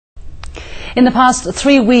In the past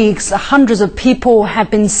 3 weeks, hundreds of people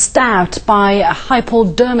have been stabbed by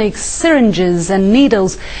hypodermic syringes and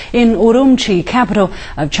needles in Urumqi, capital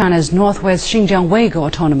of China's northwest Xinjiang Uyghur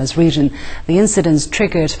Autonomous Region. The incidents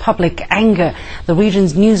triggered public anger. The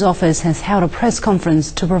region's news office has held a press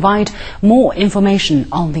conference to provide more information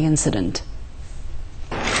on the incident.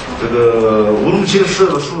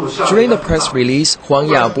 During the press release, Huang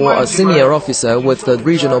Yabo, a senior officer with the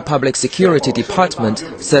Regional Public Security Department,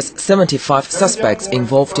 says 75 suspects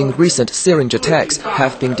involved in recent syringe attacks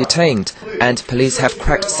have been detained, and police have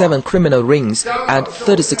cracked 7 criminal rings and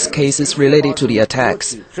 36 cases related to the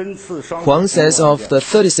attacks. Huang says of the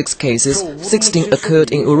 36 cases, 16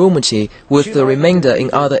 occurred in Urumqi, with the remainder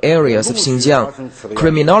in other areas of Xinjiang.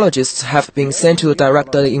 Criminologists have been sent to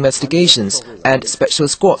direct the investigations, and special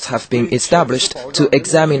squads have been established to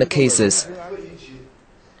examine the cases.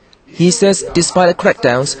 He says despite the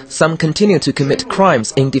crackdowns, some continue to commit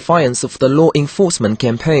crimes in defiance of the law enforcement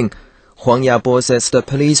campaign. Huang Yabo says the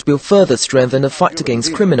police will further strengthen the fight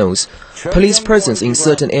against criminals. Police presence in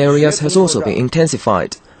certain areas has also been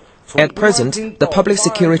intensified. At present, the public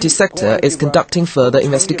security sector is conducting further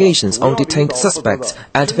investigations on detained suspects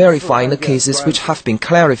and verifying the cases which have been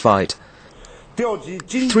clarified. 3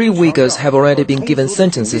 Uyghurs have already been given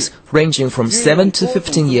sentences ranging from 7 to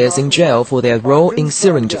 15 years in jail for their role in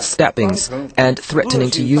syringe stabbings and threatening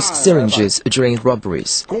to use syringes during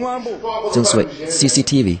robberies.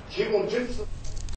 CCTV.